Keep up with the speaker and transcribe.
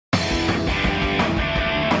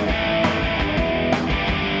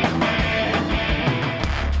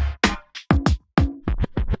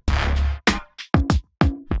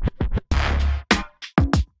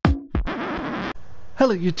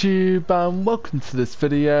Hello YouTube and welcome to this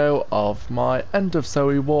video of my End of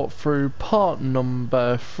Zoe walkthrough part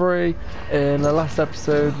number 3. In the last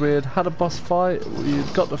episode we had a boss fight, we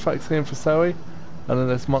got the vaccine for Zoe, and then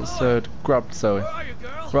this monster had grabbed Zoe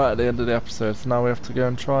right at the end of the episode, so now we have to go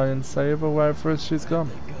and try and save her wherever she's gone.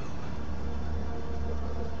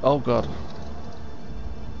 Oh god.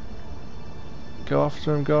 Go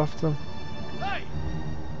after him, go after him. Hey!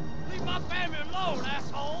 Leave my family alone,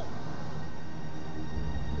 asshole!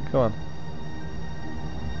 Come on.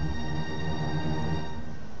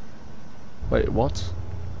 Wait, what?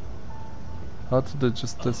 How did it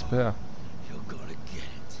just disappear? You're gonna get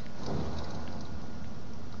it.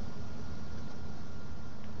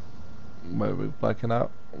 Wait, are we backing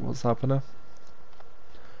out? What's happening?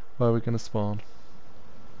 Where are we gonna spawn?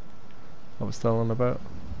 Are we still on the boat?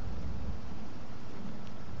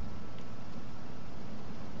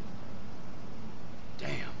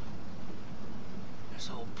 Damn. This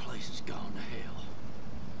whole place has gone to hell.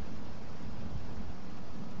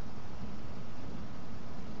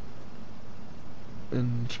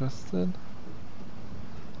 Interesting.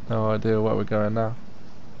 No idea where we're going now.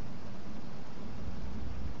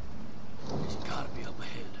 It's gotta be up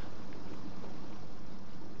ahead.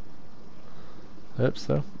 Hope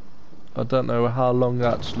so. I don't know how long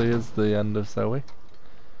actually is the end of Zoe.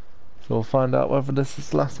 So we'll find out whether this is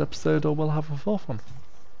the last episode or we'll have a fourth one.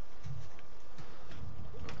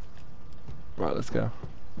 Right, let's go.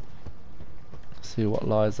 See what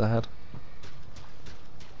lies ahead.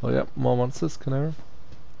 Oh yep, more monsters, can I hear 'em?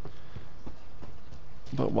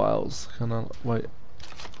 But what else can I... wait.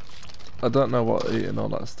 I don't know what eating all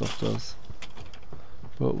that stuff does.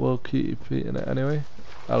 But we'll keep eating it anyway.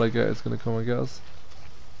 Alligator's gonna come and get us.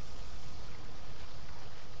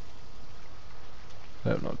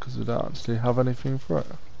 Hope not, because we don't actually have anything for it.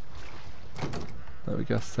 There we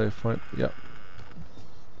go, save point, yep.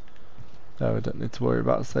 No, we don't need to worry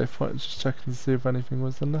about a save point, just checking to see if anything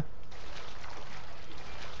was in there.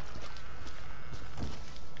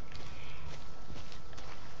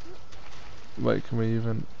 Wait, can we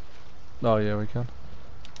even... oh yeah, we can.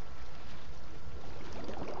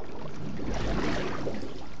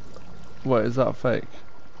 Wait, is that fake?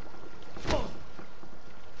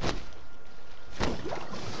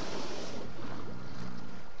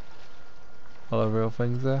 Are there real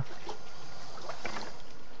things there?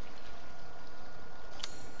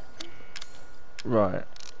 Right.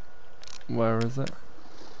 Where is it?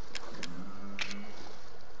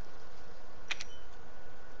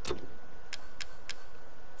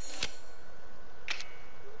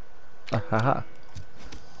 Ahaha.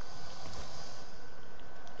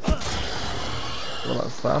 Well,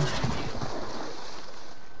 that's that.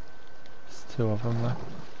 There's two of them there.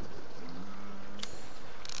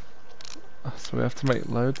 So we have to make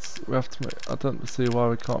loads. We have to make... I don't see why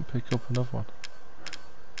we can't pick up another one.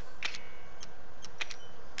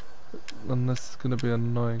 And this is going to be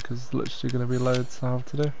annoying because it's literally going to be loads to have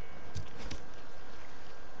to do.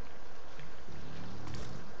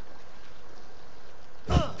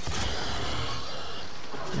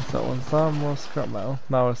 What's that one? Some more scrap metal.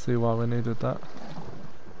 Now I see why we needed that.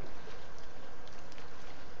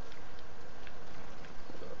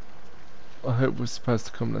 I hope we're supposed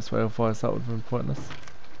to come this way, otherwise that would have been pointless.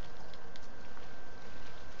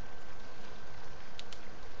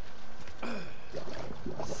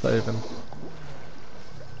 Saving.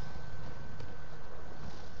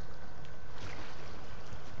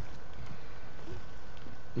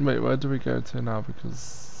 Wait, where do we go to now?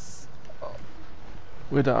 Because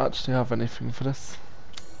we don't actually have anything for this.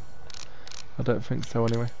 I don't think so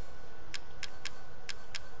anyway.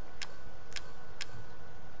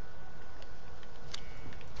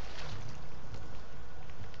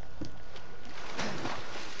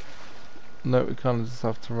 No, we kind of just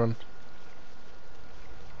have to run.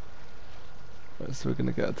 Right, so we're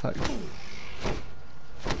gonna get attacked.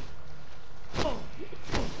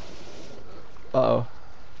 Uh-oh.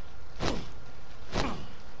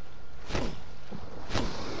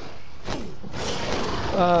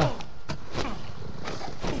 Ah!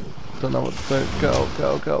 Don't know what to do. Get out, get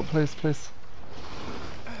out, get out, please, please.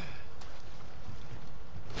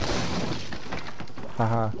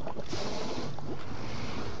 Haha.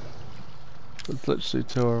 There's literally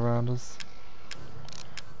two around us.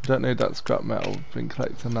 Don't need that scrap metal been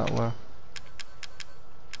collecting that well.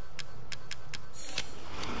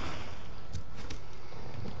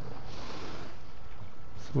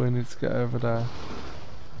 So we need to get over there.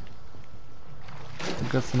 I'm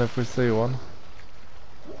guessing if we see one.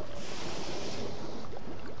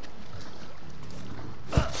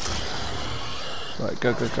 Right,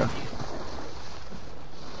 go, go, go.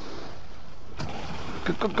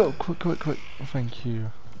 Go, quick. Thank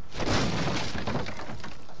you.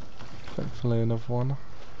 Hopefully another one.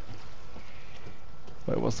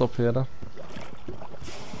 Wait, what's up here then?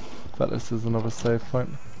 Bet this is another save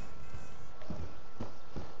point.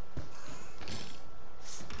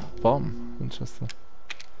 Bomb, interesting.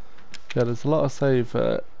 Yeah, there's a lot of save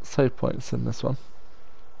points in this one.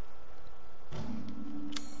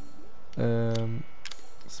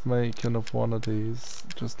 Let's make another one of these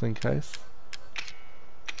just in case.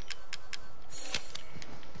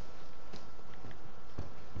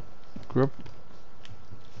 Grub.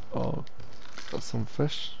 Oh, got some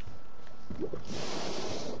fish.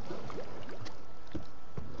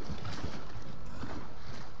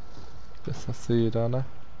 Guess I see you down there.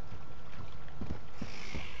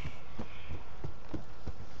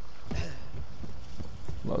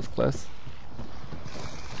 That was close.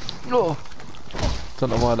 Oh! Don't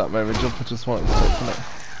know why that made me jump, I just wanted to take from it.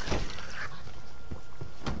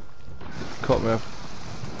 Caught me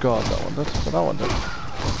off guard, that one did, but that one did.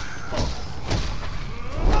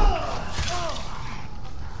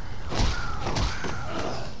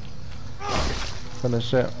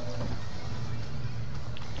 Finish it.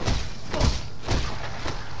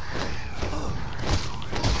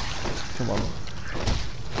 Come on.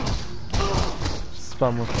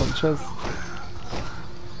 Spam with punches.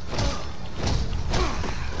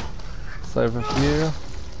 It's over for you.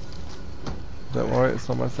 Don't worry, it's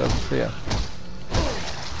almost over for you.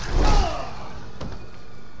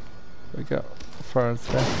 There we go. Throw and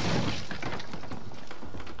spin.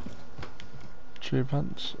 True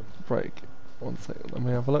punch. Break. 1 second, let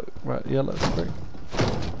me have a look. Right, yeah, let's break.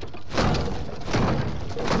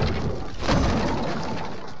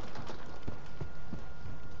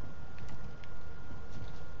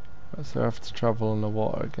 Right, so I have to travel in the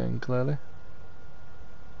water again, clearly.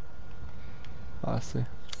 I see.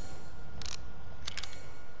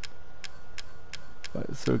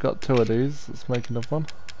 Right, so we got 2 of these. Let's make another one.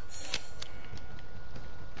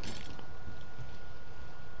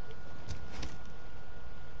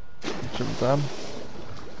 Jump down.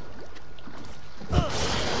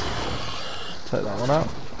 Take that one out.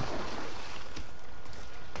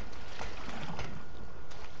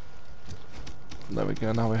 There we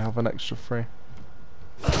go, now we have an extra 3.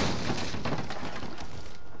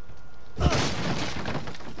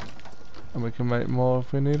 And we can make more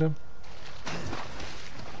if we need them.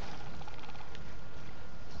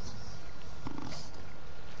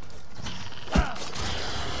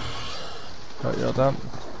 Right, you're done.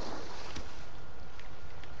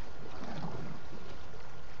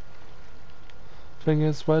 Thing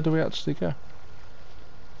is, where do we actually go?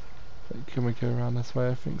 Like, can we go around this way?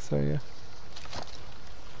 I think so, yeah.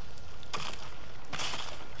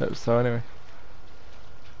 Hope so, anyway.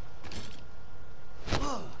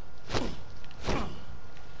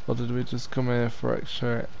 Or did we just come here for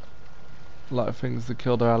extra, like, things to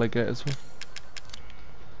kill the alligators with?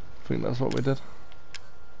 I think that's what we did.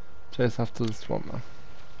 Chase after the swamp man.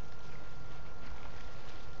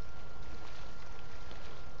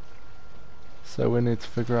 So we need to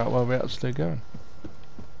figure out where we're actually going.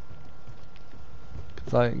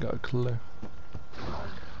 Because I ain't got a clue.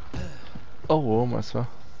 Oh, we almost fell.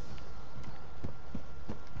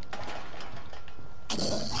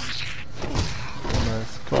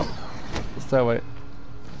 Nice, come on. Stay away.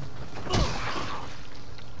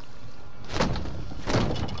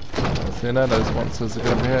 So you know those monsters are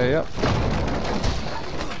going to be here, yep.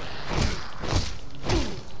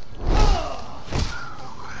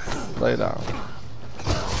 Lay down.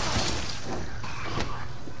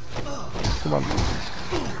 Come on.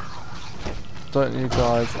 Don't you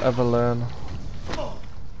guys ever learn?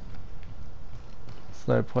 There's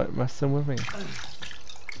no point messing with me.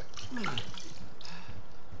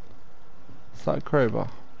 Is that a crowbar?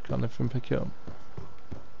 Can't even pick it up.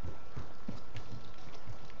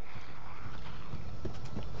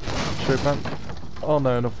 True man. Oh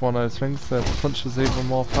no, another one of those things. The punch is even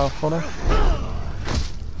more powerful now.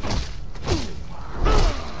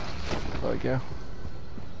 There we go.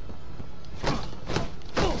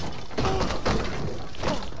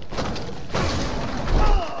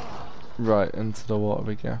 Right, into the water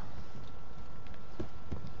we go.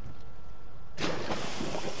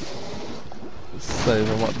 Save,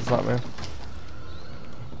 and what does that mean?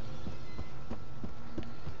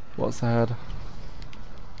 What's ahead?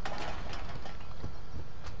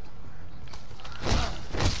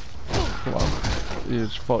 Come on. You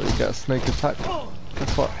just thought you'd get a sneak attack.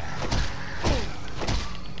 Guess what?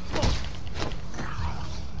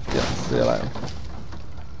 Yeah, see you later.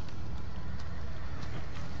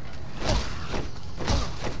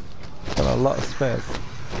 Got a lot of spares.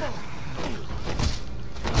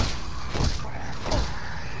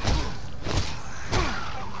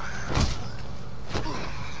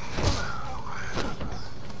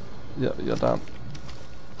 Yeah, you're down.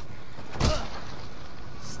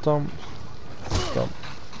 Stomp. Stomp.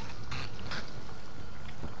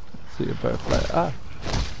 See you both later. Ah!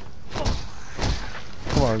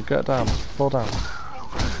 Come on, get down. Fall down.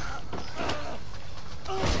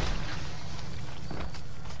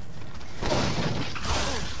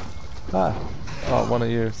 Ah! Oh, one of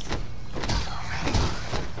you.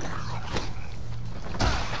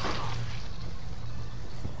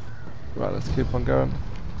 Right, let's keep on going.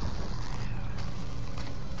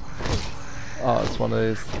 Oh, it's one of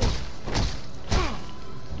these.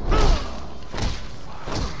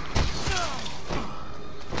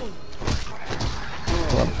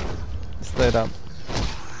 Come on. Stay down.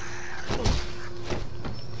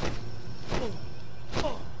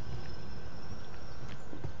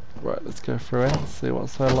 Right, let's go through it. See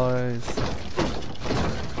what's there lies. See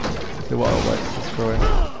what awaits us through it.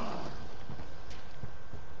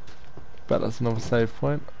 Bet that's another save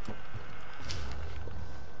point.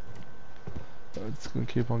 We're just gonna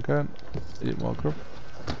keep on going. Eat more grub.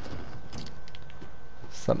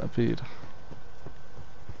 Centipede.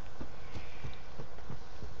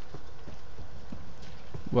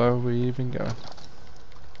 Where are we even going?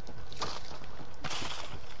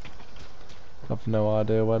 I've no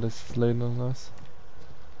idea where this is leading us.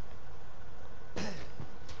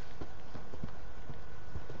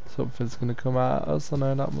 Something's gonna come out at us, I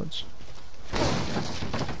know that much.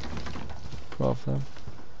 12 of them.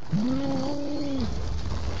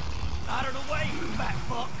 Out of the way, you fat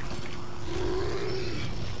fuck!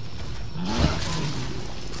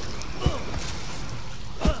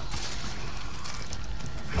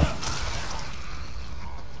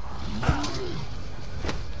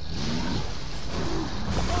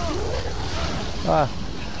 Ah!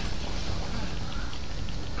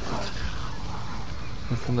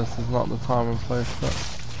 Listen, this is not the time and place, but...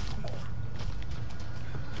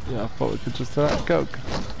 Yeah, I thought we could just do that. Go!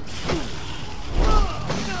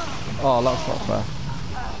 Oh, that's not fair.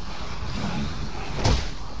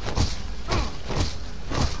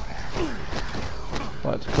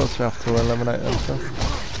 Right, of course we have to eliminate them first.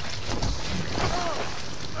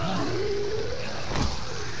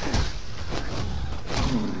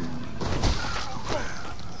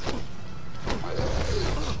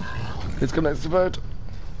 He's gonna explode.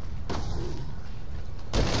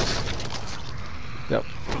 Yep.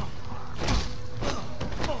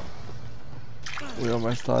 We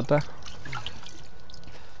almost died there.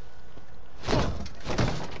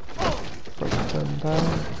 Break them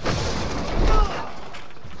down.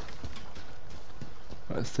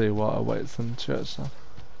 Let's see what awaits in church now.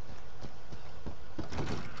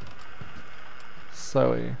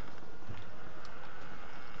 Zoe.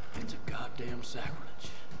 It's a goddamn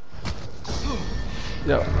sacrilege.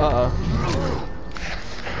 Yep,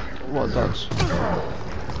 What dodge?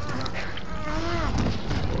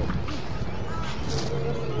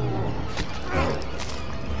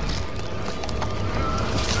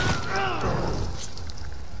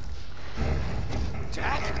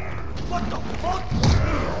 Jack? What the fuck?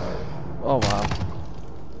 Oh wow.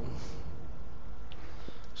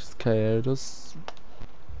 Just KO'd us.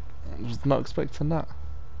 I was not expecting that.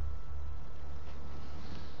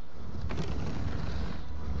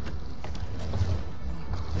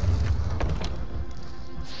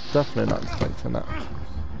 Definitely not expecting that.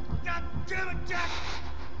 God damn it, Jack!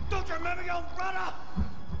 Don't you remember your brother?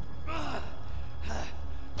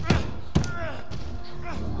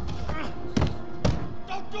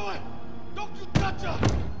 Don't do it! Don't you touch her!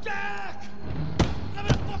 Jack! Get me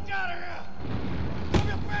the fuck out of here! I'm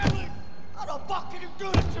your family! How the fuck can you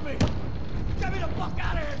do this to me? Get me the fuck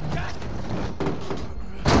out of here, Jack!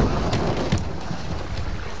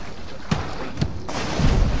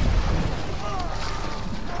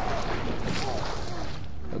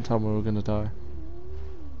 Don't tell me we're gonna die.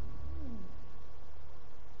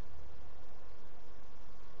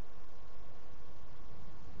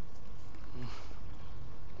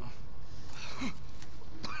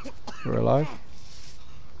 We're alive?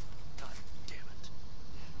 God damn it.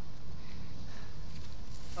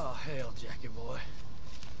 Oh, hell, Jackie boy.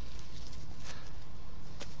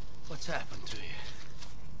 What's happened to you?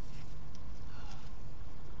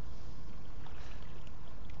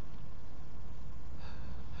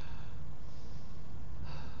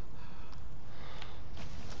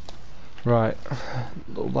 Right.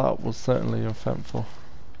 Well, that was certainly eventful.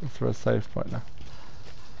 For a save point now.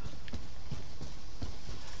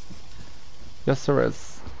 Yes, there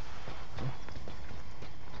is.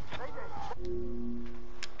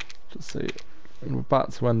 Just see. We're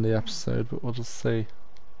about to end the episode, but we'll just see.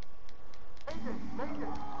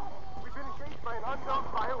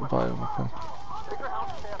 Bioweapon.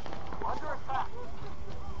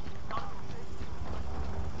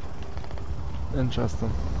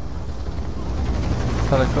 Interesting.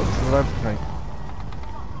 Helicopters and everything.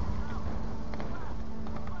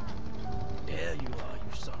 There you are,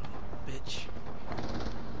 you son of a bitch.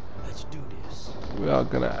 Let's do this. We are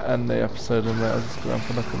going to end the episode in there. Just go and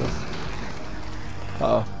have a look at this.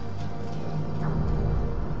 Uh-oh.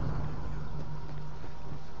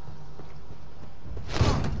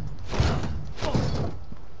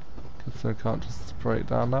 So I can't just break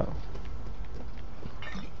down that.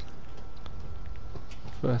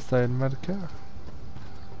 First aid and Medicare.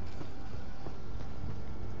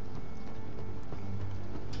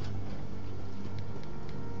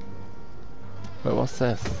 Wait, what's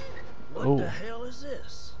this? What the hell is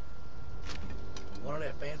this? One of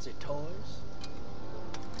their fancy toys?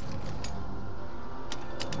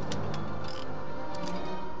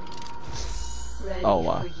 Ready Oh,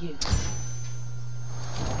 wow. for you.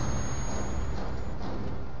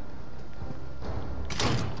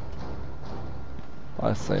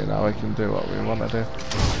 I see, now we can do what we want to do.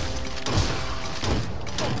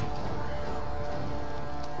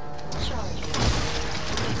 Charging.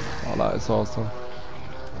 Oh, that is awesome.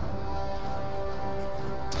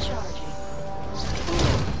 Charging.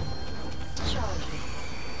 Charging.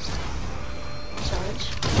 Charge.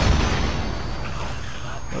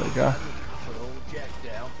 There we go. Put old Jack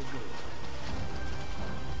down for good.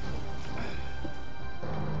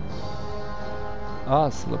 Ah,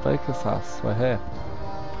 so the baker's house. We're here.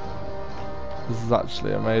 This is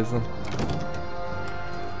actually amazing.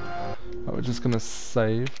 Right, we're just gonna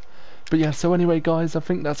save. But yeah, so anyway guys, I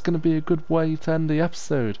think that's gonna be a good way to end the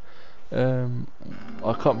episode.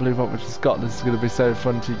 I can't believe what we just got. This is gonna be so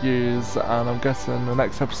fun to use, and I'm guessing the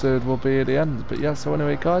next episode will be at the end. But yeah, so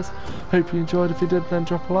anyway guys, hope you enjoyed. If you did, then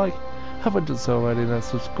drop a like. Haven't done so already, then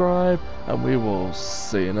subscribe, and we will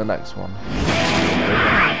see you in the next one.